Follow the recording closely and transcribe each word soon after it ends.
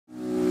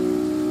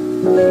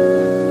Welcome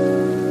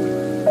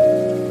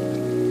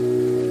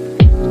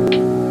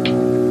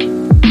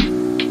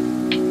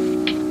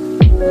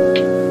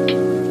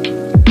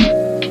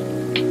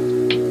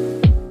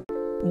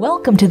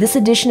to this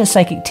edition of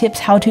Psychic Tips,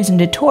 How-Tos, and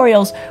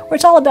Tutorials, where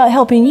it's all about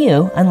helping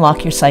you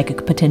unlock your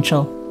psychic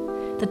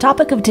potential. The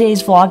topic of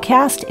today's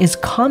vlogcast is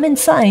common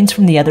signs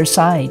from the other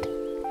side.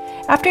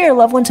 After your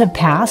loved ones have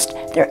passed,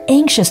 they're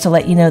anxious to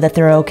let you know that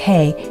they're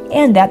okay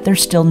and that they're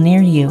still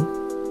near you.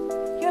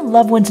 Your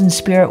loved ones in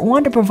spirit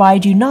want to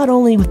provide you not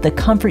only with the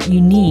comfort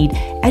you need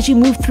as you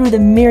move through the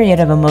myriad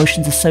of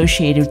emotions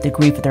associated with the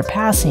grief of their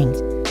passing,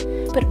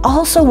 but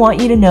also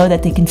want you to know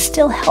that they can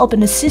still help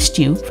and assist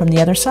you from the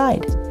other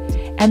side.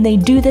 And they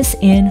do this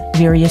in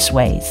various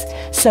ways.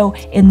 So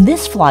in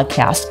this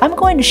vlogcast, I'm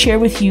going to share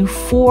with you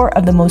 4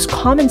 of the most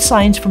common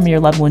signs from your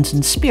loved ones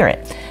in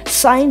spirit,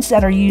 signs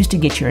that are used to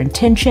get your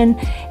attention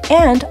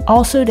and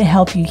also to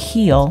help you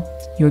heal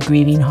your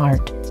grieving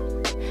heart.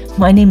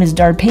 My name is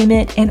Dar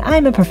Payment, and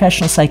I'm a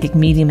professional psychic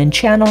medium and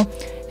channel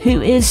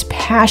who is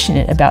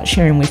passionate about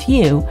sharing with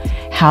you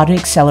how to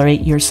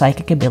accelerate your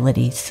psychic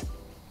abilities.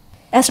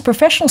 As a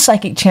professional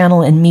psychic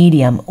channel and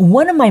medium,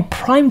 one of my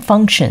prime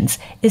functions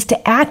is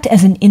to act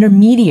as an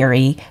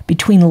intermediary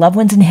between loved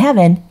ones in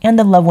heaven and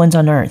the loved ones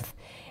on earth.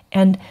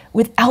 And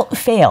without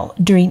fail,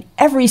 during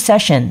every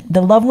session,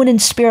 the loved one in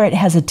spirit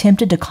has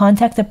attempted to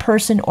contact the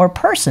person or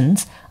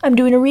persons I'm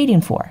doing a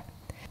reading for.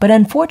 But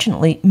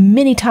unfortunately,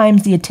 many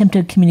times the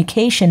attempted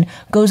communication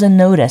goes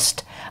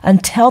unnoticed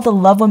until the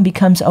loved one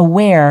becomes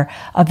aware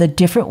of the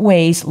different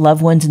ways loved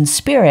ones in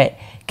spirit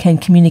can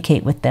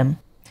communicate with them.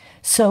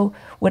 So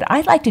what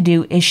I'd like to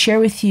do is share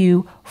with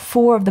you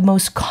 4 of the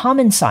most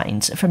common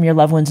signs from your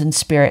loved ones in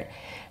spirit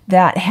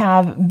that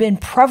have been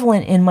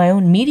prevalent in my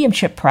own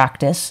mediumship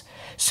practice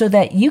so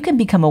that you can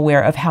become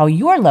aware of how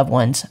your loved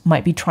ones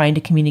might be trying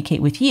to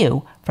communicate with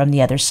you from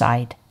the other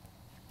side.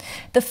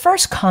 The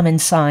first common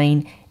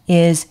sign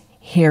is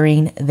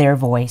hearing their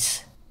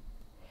voice.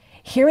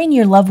 Hearing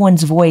your loved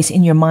one's voice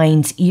in your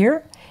mind's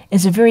ear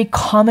is a very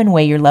common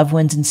way your loved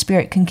ones in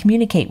spirit can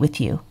communicate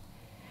with you.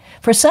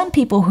 For some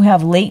people who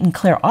have latent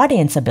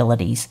clairaudience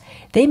abilities,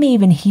 they may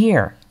even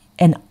hear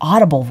an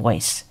audible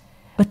voice,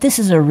 but this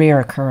is a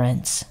rare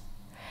occurrence.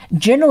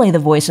 Generally, the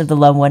voice of the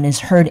loved one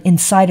is heard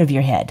inside of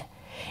your head.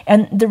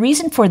 And the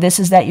reason for this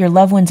is that your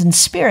loved ones in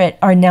spirit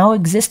are now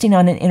existing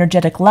on an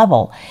energetic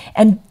level,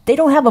 and they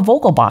don't have a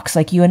vocal box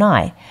like you and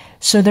I,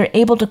 so they're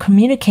able to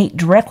communicate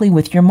directly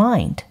with your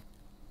mind.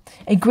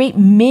 A great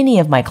many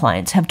of my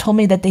clients have told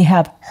me that they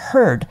have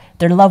heard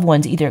their loved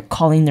ones either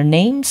calling their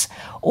names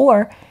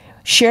or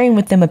sharing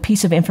with them a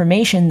piece of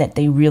information that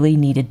they really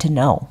needed to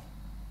know.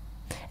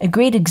 A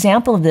great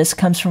example of this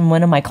comes from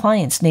one of my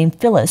clients named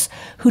Phyllis,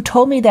 who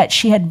told me that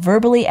she had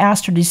verbally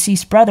asked her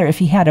deceased brother if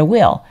he had a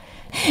will,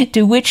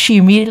 to which she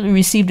immediately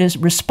received a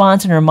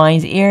response in her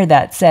mind's ear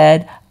that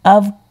said,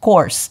 "Of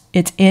course,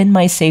 it's in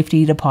my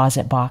safety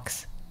deposit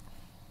box."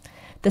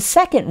 The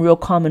second real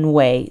common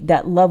way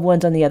that loved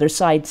ones on the other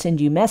side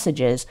send you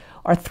messages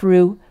are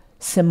through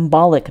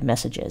symbolic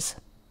messages.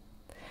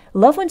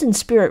 Loved ones in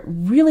spirit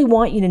really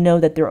want you to know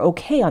that they're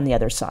okay on the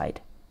other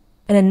side.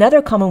 And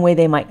another common way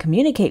they might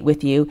communicate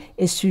with you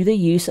is through the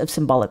use of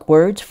symbolic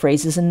words,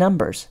 phrases, and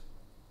numbers.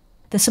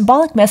 The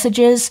symbolic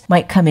messages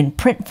might come in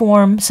print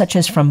form, such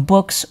as from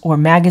books or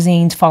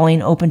magazines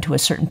falling open to a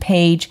certain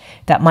page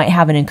that might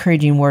have an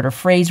encouraging word or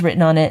phrase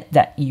written on it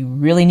that you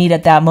really need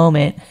at that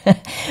moment.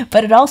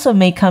 But it also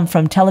may come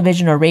from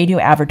television or radio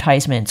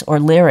advertisements or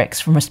lyrics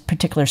from a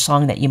particular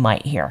song that you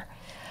might hear.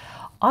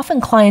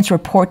 Often clients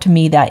report to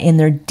me that in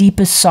their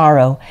deepest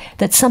sorrow,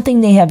 that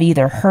something they have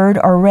either heard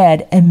or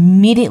read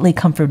immediately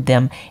comforted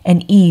them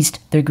and eased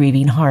their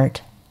grieving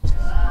heart.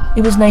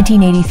 It was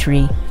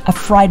 1983, a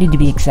Friday to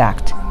be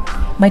exact.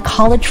 My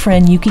college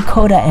friend Yuki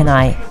Koda and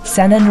I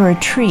sat under a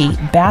tree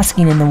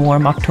basking in the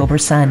warm October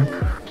sun.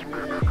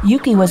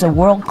 Yuki was a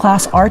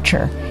world-class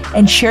archer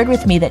and shared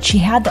with me that she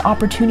had the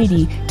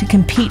opportunity to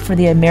compete for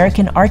the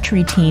American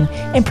archery team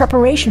in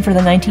preparation for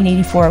the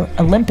 1984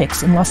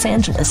 Olympics in Los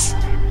Angeles.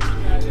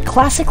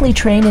 Classically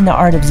trained in the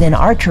art of Zen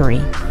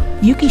archery,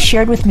 Yuki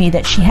shared with me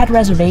that she had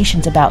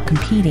reservations about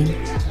competing.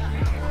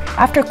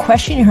 After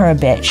questioning her a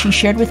bit, she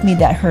shared with me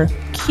that her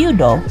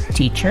Kyudo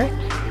teacher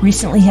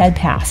recently had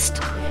passed.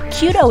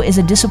 Kyudo is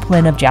a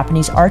discipline of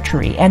Japanese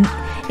archery, and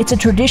it's a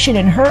tradition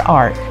in her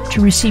art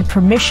to receive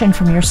permission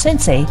from your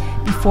sensei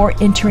before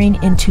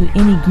entering into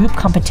any group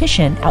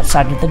competition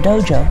outside of the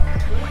dojo.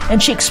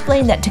 And she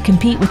explained that to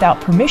compete without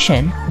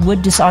permission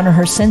would dishonor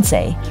her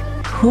sensei,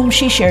 whom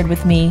she shared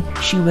with me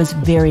she was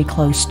very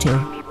close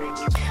to.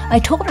 I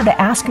told her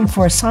to ask him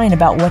for a sign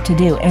about what to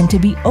do and to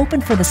be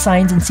open for the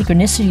signs and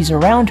synchronicities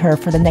around her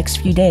for the next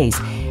few days,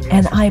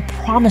 and I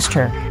promised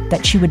her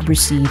that she would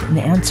receive an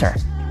answer.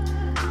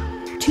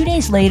 2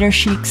 days later,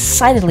 she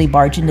excitedly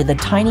barged into the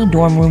tiny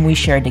dorm room we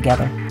shared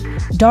together.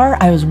 Dar,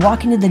 I was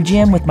walking to the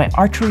gym with my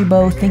archery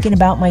bow thinking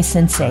about my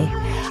sensei.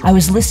 I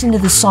was listening to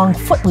the song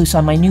Footloose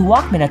on my new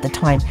Walkman at the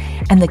time,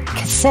 and the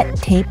cassette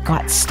tape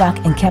got stuck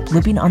and kept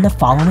looping on the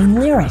following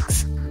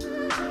lyrics.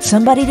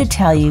 Somebody to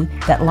tell you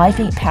that life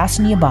ain't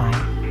passing you by.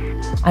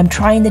 I'm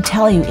trying to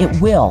tell you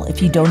it will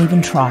if you don't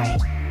even try.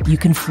 You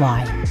can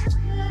fly.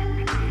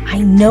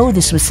 I know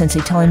this was Sensei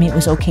telling me it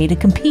was okay to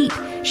compete,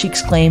 she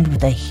exclaimed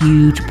with a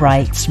huge,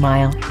 bright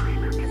smile.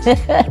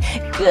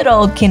 Good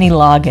old Kenny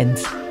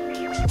Loggins.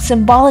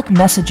 Symbolic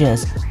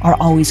messages are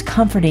always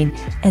comforting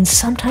and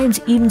sometimes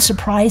even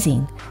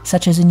surprising,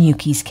 such as in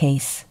Yuki's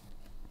case.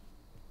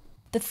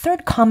 The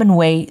third common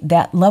way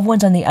that loved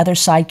ones on the other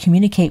side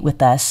communicate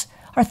with us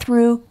are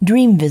through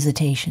dream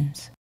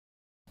visitations.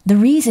 The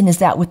reason is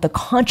that with the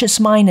conscious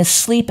mind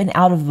asleep and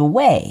out of the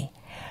way,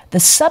 the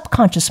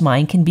subconscious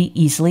mind can be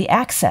easily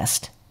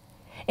accessed.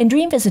 In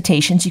dream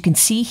visitations, you can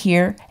see,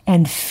 hear,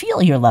 and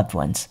feel your loved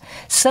ones.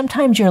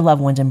 Sometimes your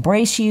loved ones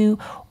embrace you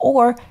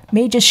or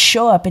may just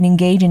show up and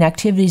engage in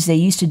activities they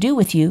used to do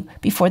with you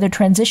before their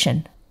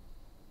transition.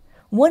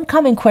 One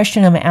common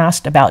question I'm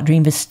asked about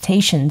dream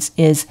visitations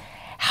is,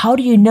 how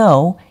do you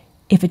know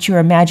if it's your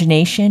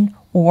imagination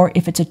or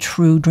if it's a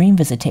true dream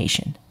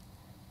visitation?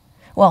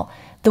 Well,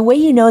 the way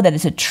you know that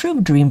it's a true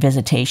dream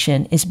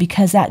visitation is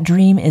because that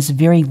dream is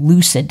very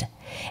lucid.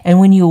 And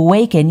when you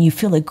awaken, you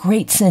feel a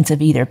great sense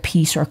of either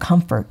peace or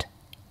comfort.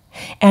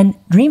 And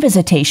dream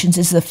visitations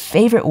is the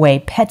favorite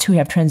way pets who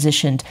have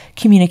transitioned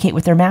communicate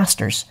with their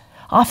masters,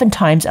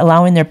 oftentimes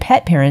allowing their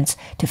pet parents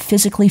to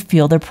physically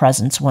feel their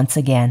presence once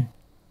again.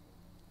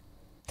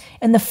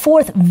 And the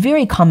fourth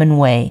very common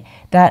way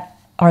that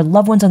our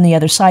loved ones on the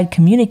other side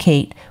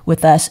communicate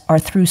with us are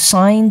through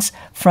signs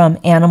from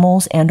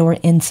animals and or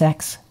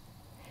insects.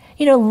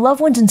 You know, loved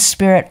ones in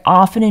spirit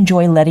often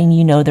enjoy letting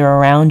you know they're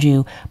around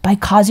you by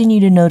causing you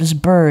to notice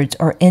birds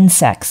or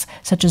insects,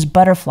 such as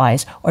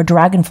butterflies or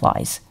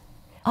dragonflies.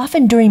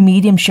 Often during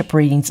mediumship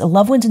readings,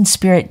 loved ones in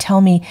spirit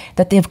tell me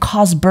that they have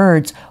caused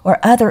birds or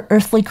other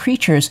earthly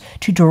creatures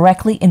to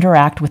directly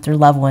interact with their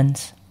loved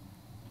ones.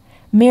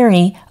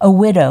 Mary, a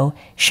widow,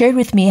 shared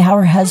with me how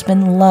her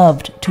husband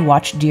loved to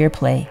watch deer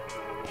play.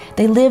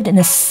 They lived in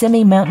a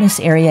semi-mountainous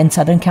area in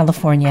Southern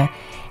California,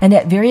 and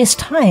at various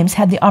times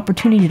had the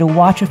opportunity to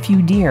watch a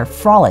few deer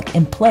frolic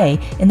and play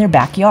in their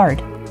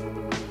backyard.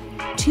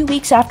 2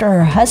 weeks after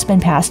her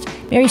husband passed,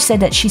 Mary said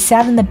that she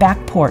sat on the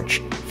back porch,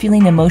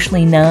 feeling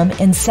emotionally numb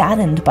and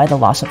saddened by the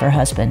loss of her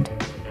husband.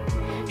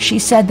 She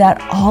said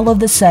that all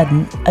of a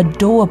sudden, a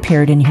doe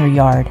appeared in her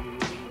yard,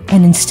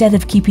 and instead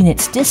of keeping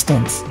its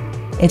distance,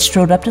 it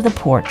strode up to the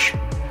porch,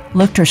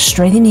 looked her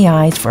straight in the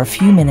eyes for a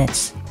few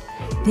minutes,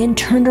 then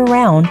turned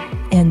around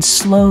and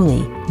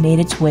slowly made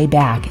its way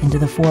back into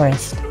the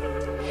forest.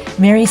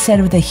 Mary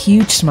said with a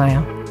huge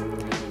smile,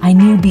 "I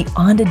knew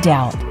beyond a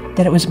doubt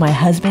that it was my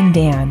husband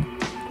Dan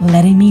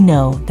letting me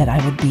know that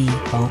I would be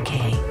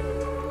okay."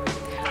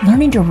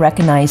 Learning to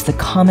recognize the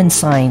common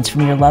signs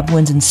from your loved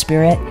ones in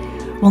spirit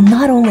will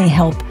not only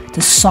help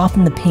to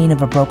soften the pain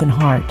of a broken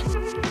heart,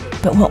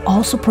 but will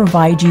also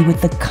provide you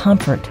with the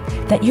comfort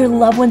that your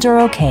loved ones are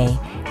okay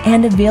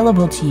and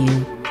available to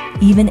you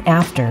even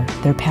after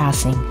their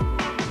passing.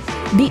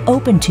 Be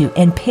open to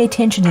and pay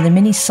attention to the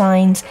many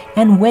signs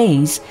and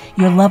ways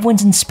your loved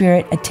ones in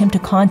spirit attempt to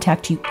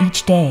contact you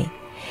each day.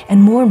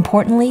 And more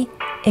importantly,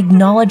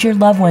 acknowledge your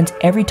loved ones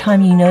every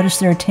time you notice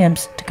their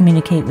attempts to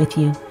communicate with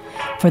you,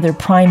 for their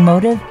prime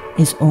motive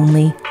is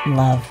only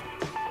love.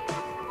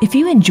 If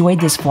you enjoyed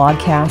this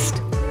vlogcast,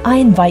 I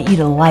invite you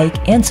to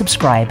like and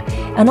subscribe,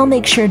 and I'll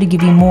make sure to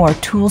give you more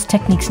tools,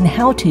 techniques, and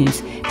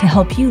how-tos to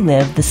help you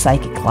live the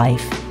psychic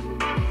life.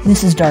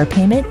 This is Dar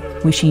Payment,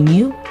 wishing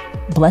you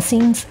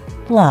blessings,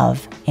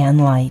 love, and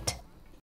light.